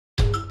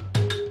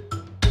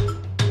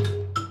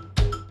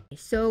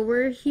so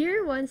we're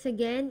here once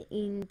again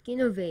in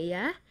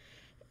Kinovea,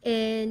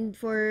 and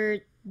for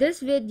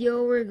this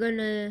video we're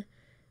gonna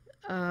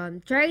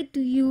try to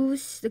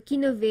use the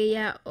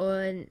Kinovea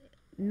on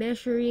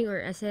measuring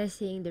or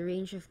assessing the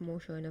range of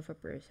motion of a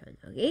person.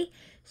 Okay,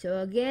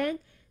 so again,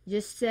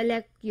 just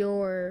select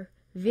your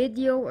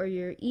video or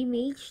your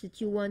image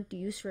that you want to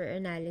use for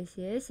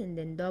analysis and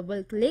then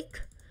double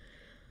click.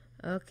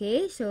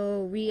 Okay,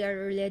 so we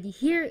are already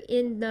here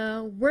in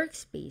the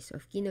workspace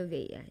of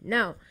Kinovea.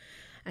 Now,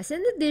 as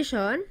an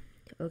addition,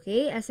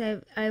 okay, as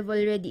I've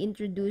already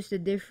introduced the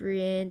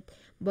different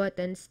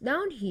buttons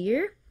down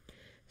here.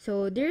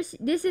 So this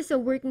is a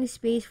working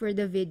space for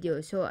the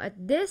video. So at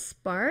this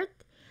part,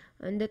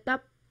 on the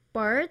top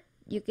part,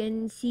 you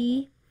can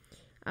see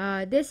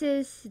this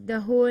is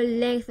the whole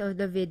length of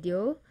the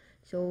video.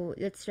 So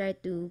let's try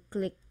to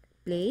click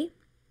play.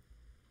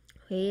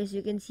 Okay, as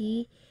you can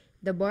see,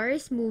 the bar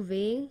is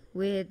moving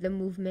with the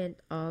movement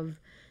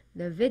of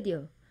the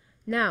video.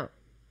 Now,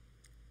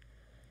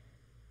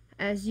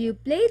 as you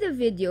play the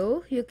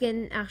video, you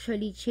can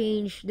actually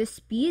change the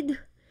speed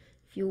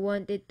if you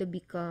want it to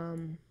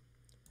become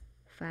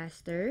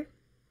faster.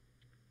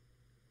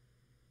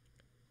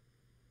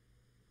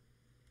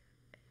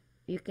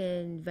 You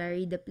can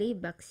vary the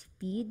playback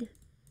speed,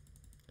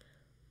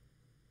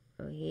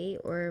 okay,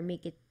 or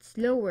make it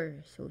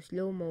slower, so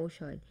slow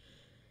motion.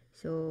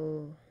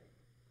 So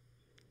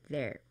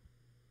there.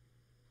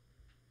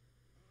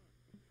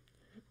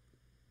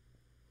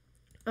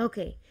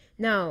 Okay,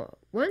 now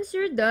once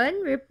you're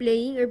done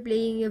replaying or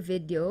playing a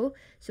video,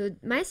 so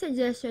my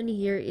suggestion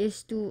here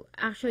is to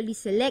actually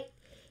select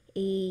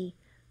a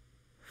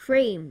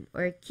frame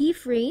or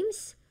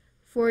keyframes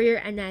for your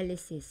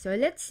analysis. So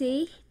let's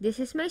say this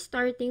is my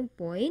starting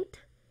point,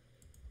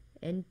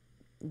 and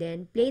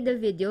then play the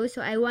video.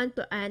 So I want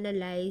to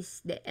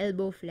analyze the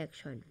elbow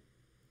flexion.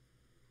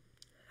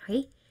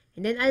 Okay,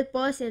 and then I'll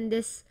pause in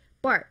this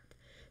part.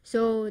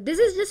 So this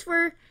is just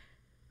for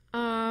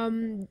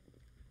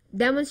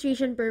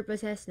demonstration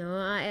purposes. No,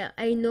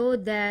 I know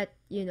that,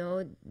 you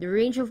know, the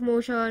range of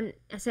motion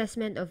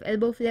assessment of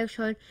elbow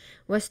flexion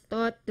was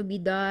thought to be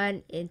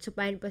done in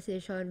supine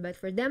position, but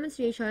for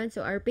demonstration,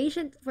 so our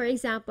patient, for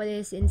example,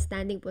 is in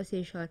standing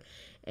position,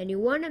 and you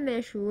want to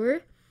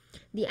measure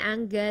the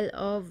angle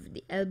of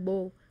the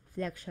elbow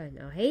flexion.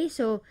 Okay,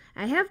 so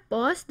I have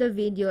paused the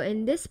video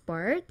in this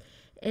part,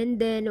 and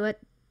then what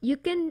you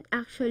can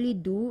actually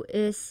do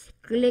is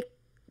click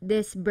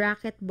this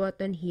bracket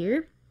button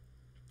here.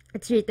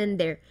 It's written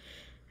there.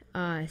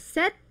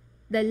 Set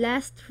the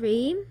last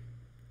frame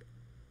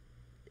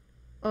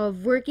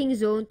of working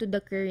zone to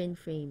the current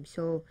frame.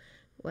 So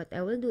what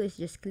I will do is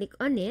just click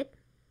on it.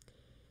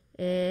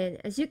 And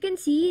as you can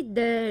see,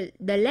 the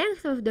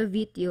length of the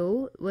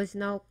video was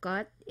now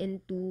cut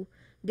into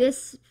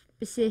this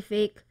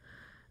specific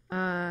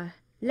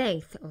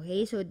length.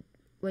 Okay, so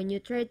when you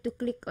try to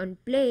click on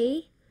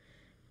play,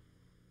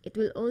 it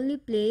will only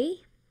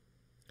play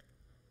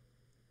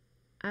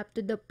up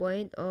to the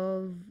point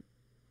of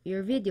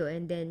your video,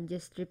 and then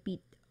just repeat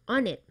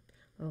on it.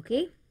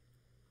 Okay,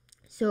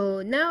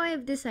 so now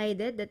I've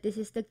decided that this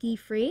is the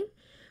keyframe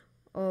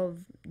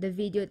of the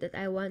video that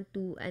I want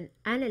to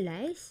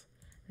analyze.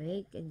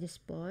 Okay, can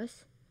just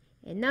pause,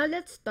 and now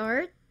let's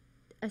start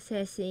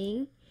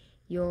assessing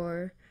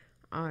your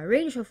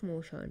range of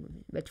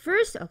motion. But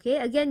first, okay,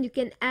 again, you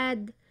can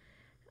add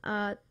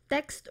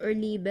text or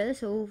label.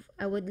 So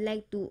I would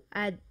like to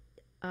add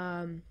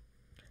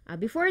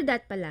before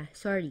that pala,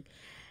 sorry.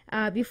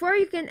 Before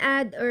you can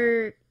add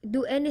or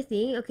do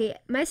anything, okay,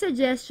 my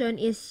suggestion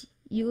is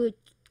you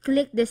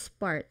click this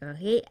part,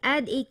 okay?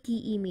 Add a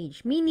key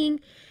image, meaning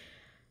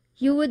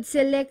you would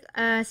select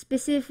a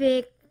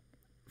specific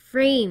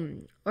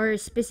frame or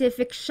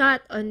specific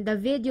shot on the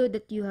video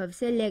that you have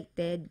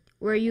selected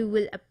where you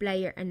will apply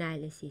your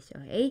analysis,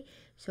 okay?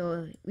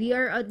 So we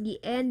are at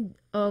the end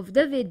of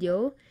the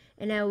video,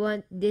 and I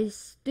want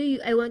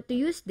to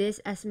use this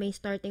as my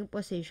starting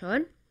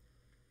position.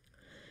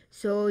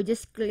 So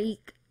just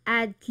click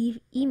add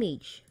key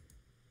image.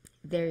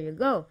 There you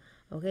go.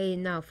 Okay,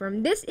 now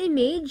from this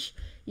image,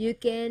 you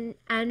can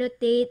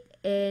annotate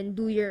and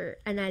do your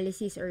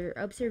analysis or your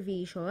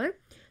observation.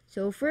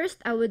 So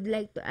first, I would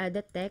like to add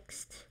a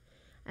text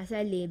as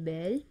a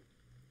label.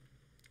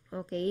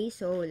 Okay,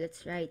 so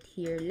let's write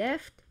here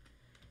left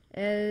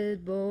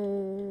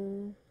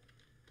elbow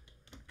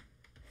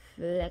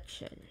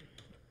flexion.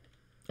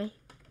 Okay.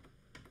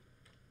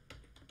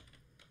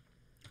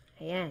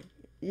 Ayan.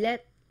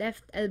 Left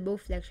elbow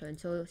flexion.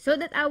 So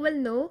that I will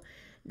know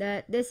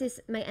that this is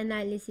my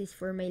analysis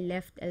for my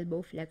left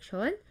elbow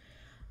flexion.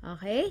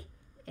 Okay,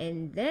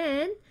 and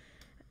then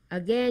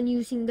again,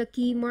 using the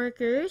key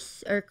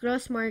markers or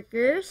cross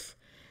markers,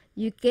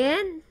 you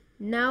can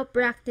now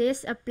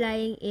practice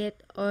applying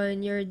it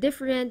on your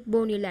different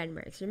bony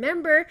landmarks.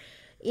 Remember,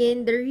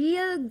 in the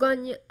real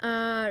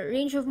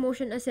range of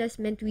motion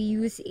assessment, we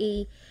use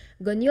a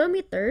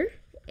goniometer,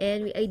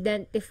 and we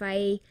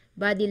identify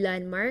body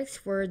landmarks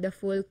for the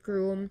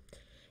fulcrum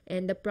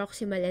and the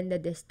proximal and the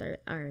distal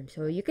arm.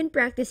 So you can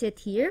practice it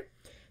here.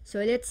 So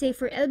let's say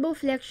for elbow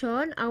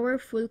flexion, our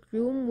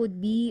fulcrum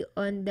would be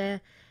on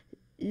the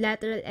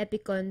lateral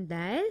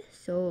epicondyle.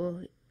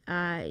 So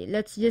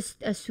let's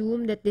just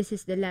assume that this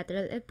is the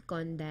lateral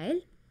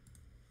epicondyle.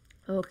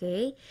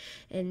 Okay,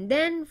 and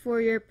then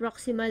for your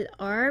proximal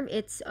arm,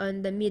 it's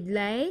on the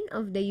midline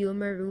of the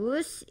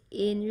humerus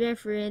in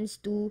reference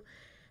to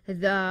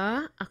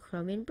the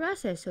acromion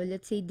process. So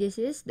let's say this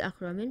is the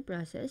acromion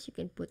process. You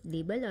can put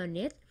label on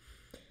it.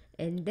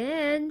 And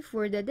then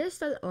for the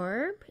distal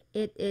arm,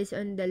 it is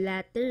on the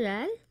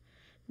lateral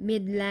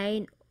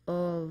midline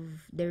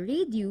of the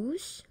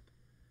radius.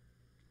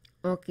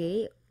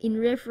 Okay, in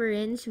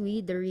reference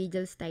with the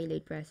radial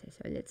styloid process.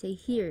 So let's say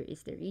here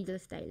is the radial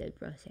styloid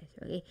process.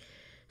 Okay,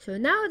 so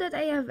now that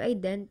I have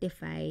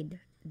identified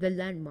the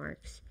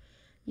landmarks,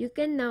 you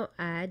can now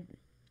add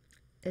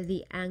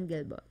the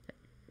angle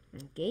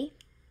button. Okay,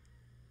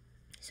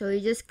 so you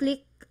just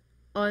click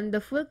on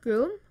the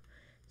fulcrum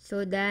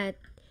so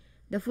that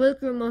the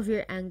fulcrum of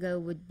your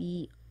angle would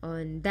be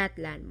on that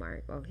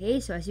landmark. Okay,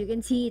 so as you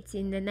can see, it's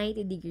in the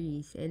 90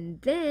 degrees.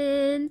 And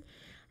then,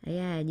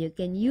 ayan, you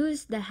can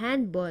use the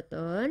hand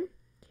button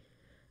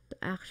to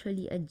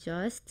actually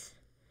adjust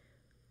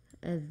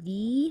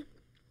the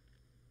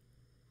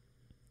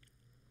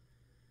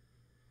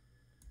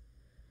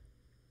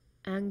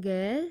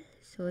angle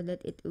so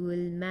that it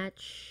will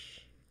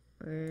match,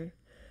 or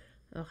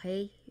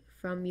okay,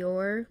 from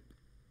your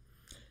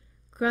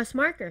cross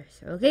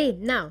markers. Okay,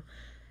 now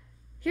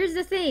here's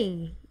the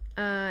thing.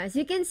 As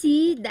you can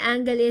see, the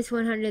angle is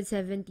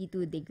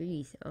 172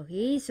 degrees.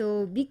 Okay,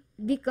 so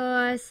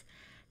because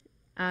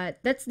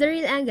that's the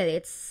real angle.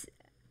 It's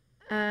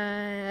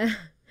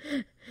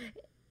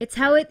it's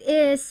how it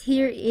is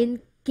here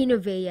in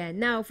Kinovea.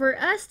 Now, for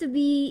us to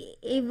be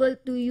able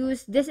to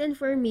use this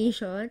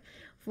information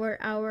for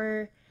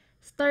our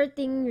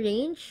starting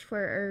range,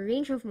 for our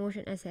range of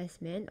motion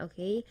assessment,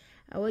 okay,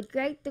 I would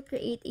try to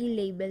create a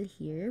label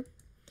here.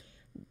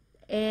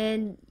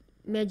 And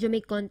medyo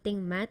may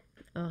konting math.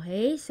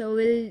 Okay, so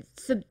we'll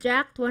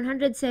subtract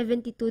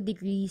 172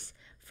 degrees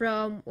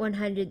from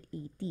 180.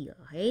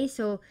 Okay,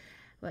 so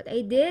what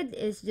I did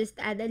is just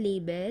add a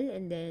label,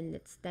 and then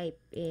let's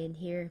type in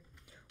here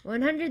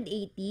 180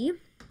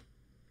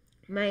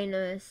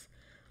 minus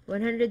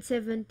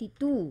 172.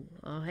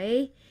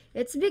 Okay,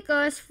 it's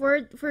because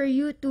for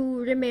you to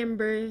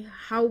remember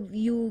how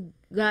you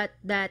got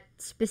that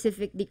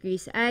specific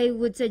degrees, I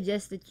would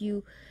suggest that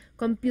you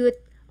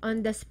compute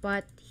on the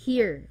spot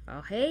here.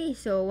 Okay,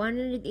 so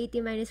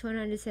 180 minus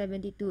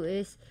 172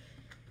 is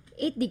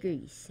 8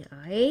 degrees.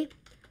 Okay,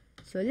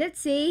 so let's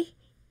say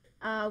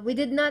we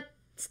did not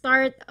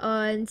start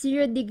on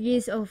 0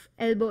 degrees of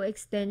elbow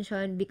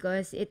extension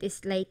because it is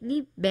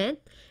slightly bent.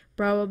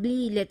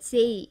 Probably, let's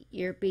say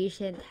your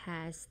patient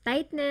has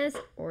tightness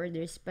or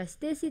there's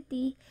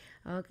spasticity.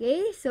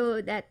 Okay,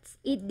 so that's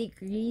 8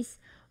 degrees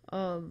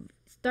of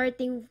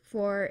starting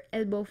for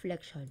elbow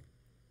flexion.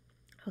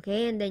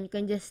 Okay, and then you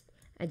can just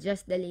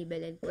adjust the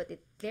label and put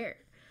it there.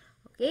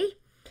 Okay,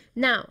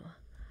 now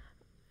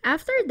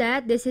after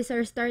that, this is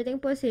our starting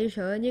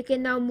position. You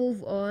can now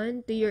move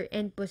on to your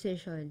end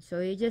position.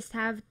 So you just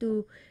have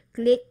to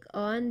click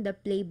on the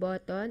play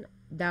button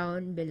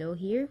down below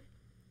here.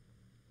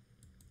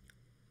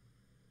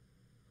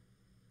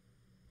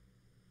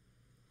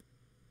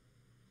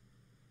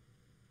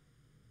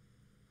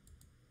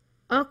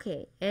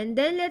 Okay, and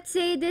then let's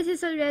say this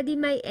is already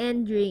my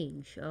end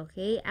range.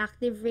 Okay,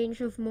 active range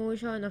of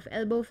motion of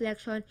elbow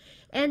flexion,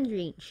 end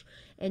range.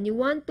 And you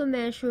want to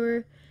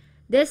measure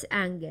this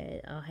angle.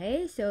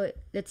 Okay, so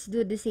let's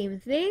do the same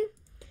thing.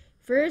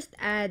 First,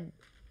 add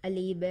a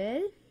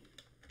label.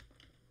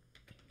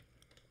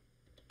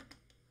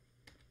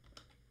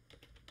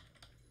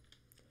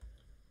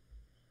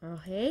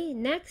 Okay,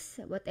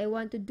 next, what I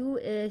want to do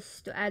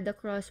is to add the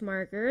cross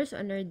markers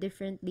on our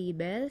different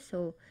labels.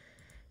 So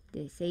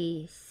this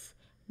is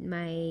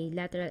my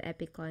lateral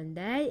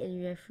epicondyle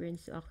in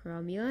reference to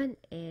acromion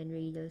and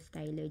radial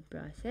styloid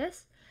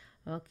process.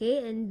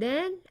 Okay, and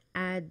then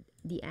add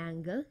the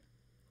angle.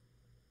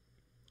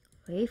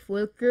 Okay,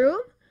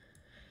 fulcrum,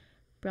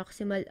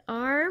 proximal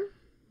arm,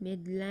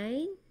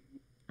 midline,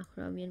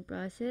 acromion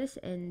process,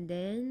 and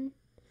then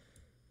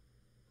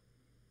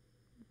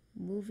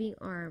moving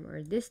arm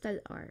or distal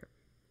arm.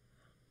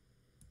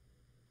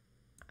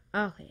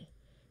 Okay,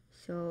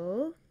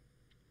 so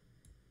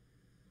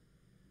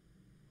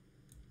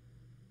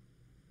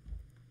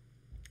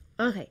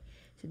okay,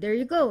 so there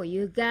you go.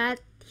 You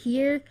got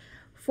here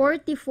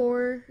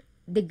 44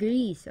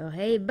 degrees,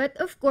 okay? But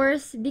of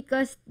course,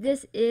 because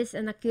this is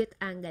an acute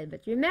angle,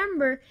 but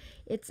remember,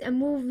 it's a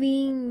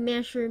moving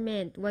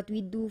measurement. What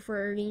we do for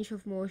a range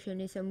of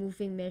motion is a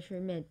moving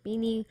measurement,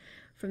 meaning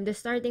from the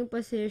starting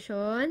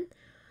position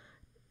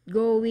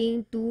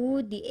going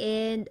to the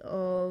end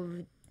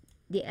of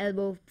the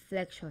elbow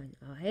flexion,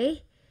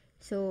 okay?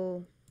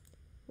 So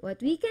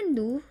what we can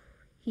do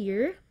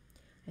here,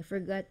 I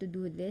forgot to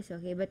do this,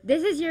 okay, but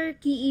this is your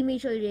key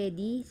image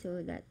already,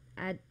 so that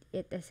add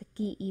it as a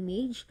key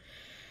image.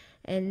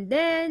 And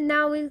then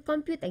now we'll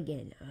compute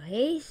again.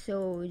 Okay,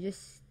 so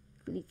just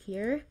click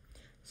here.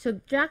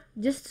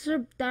 Just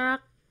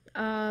subtract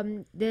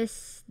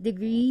this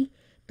degree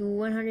to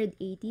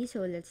 180.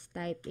 So let's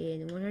type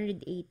in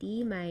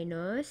 180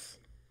 minus,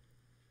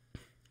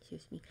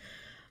 excuse me,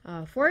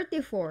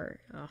 44.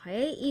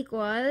 Okay,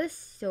 equals,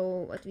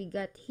 so what we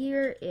got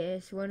here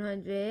is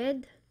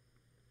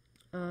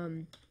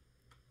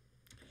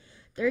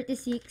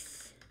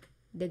 36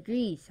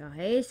 degrees.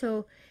 Okay,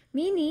 so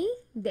meaning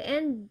the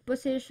end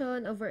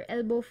position of our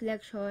elbow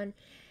flexion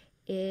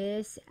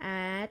is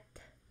at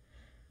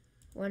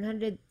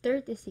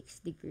 136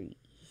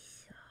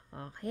 degrees.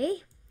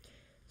 Okay,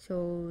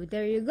 so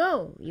there you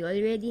go. You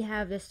already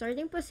have the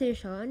starting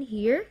position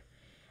here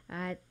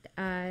at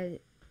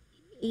 8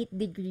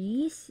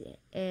 degrees,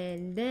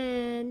 and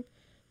then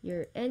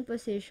your end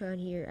position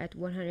here at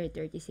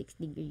 136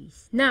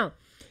 degrees. Now,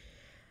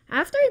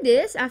 after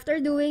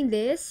doing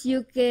this,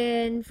 you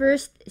can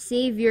first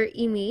save your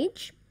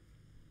image.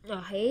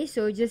 Okay,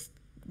 so just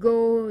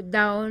go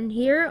down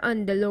here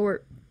on the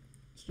lower,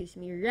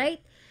 right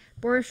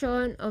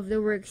portion of the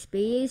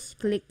workspace,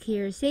 click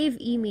here, save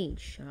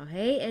image.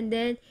 Okay, and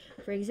then,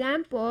 for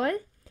example,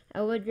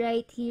 I would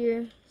write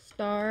here,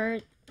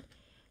 start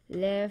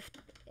left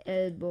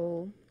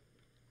elbow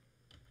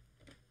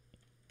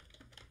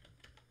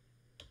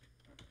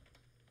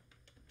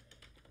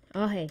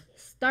Okay,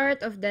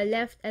 start of the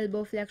left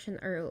elbow flexion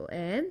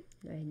ROM,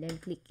 and then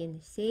click in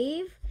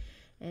save,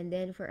 and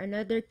then for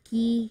another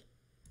key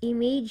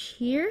image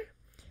here,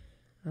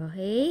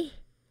 okay,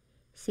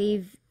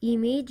 save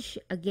image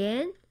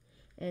again,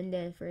 and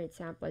then for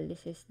example,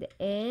 this is the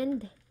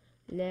end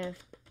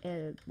left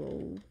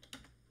elbow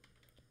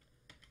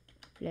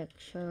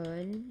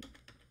flexion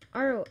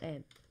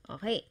ROM.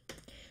 Okay,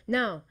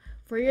 now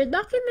for your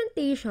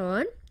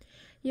documentation,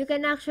 you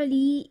can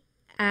actually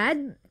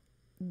add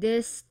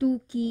these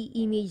two key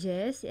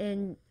images,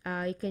 and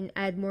you can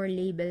add more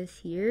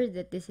labels here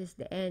that this is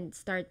the end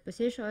start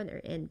position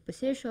or end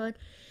position,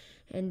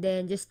 and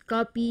then just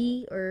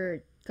copy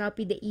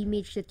the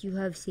image that you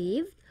have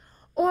saved,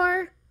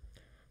 or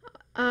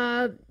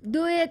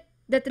do it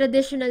the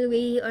traditional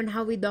way on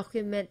how we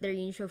document the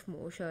range of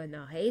motion.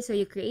 Okay, so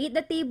you create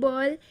the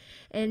table,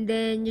 and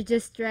then you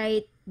just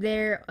write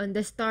there on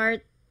the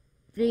start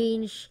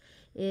range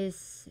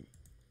is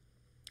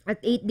at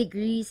 8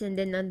 degrees, and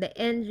then on the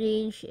end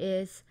range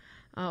is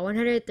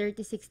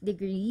 136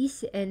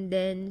 degrees, and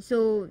then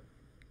so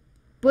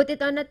put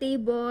it on a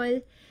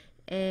table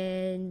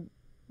and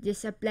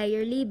just apply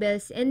your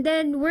labels, and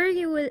then where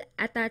you will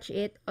attach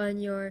it on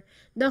your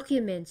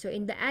document. So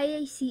in the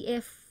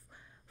IICF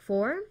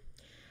form,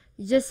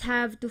 you just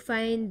have to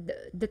find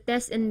the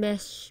test and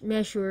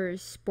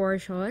measures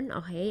portion,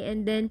 okay,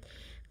 and then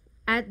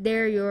add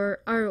there your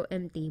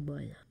ROM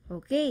table.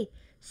 Okay,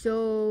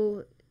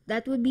 so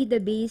that would be the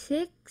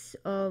basics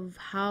of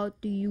how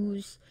to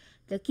use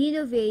the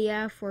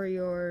Kinovea for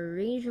your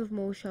range of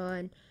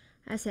motion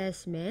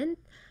assessment.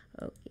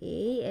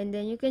 Okay, and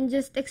then you can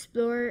just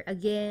explore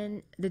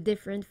again the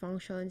different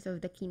functions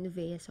of the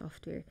Kinovea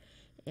software,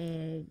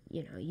 and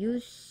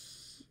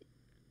use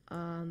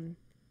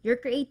your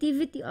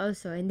creativity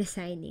also in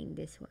designing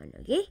this one.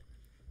 Okay.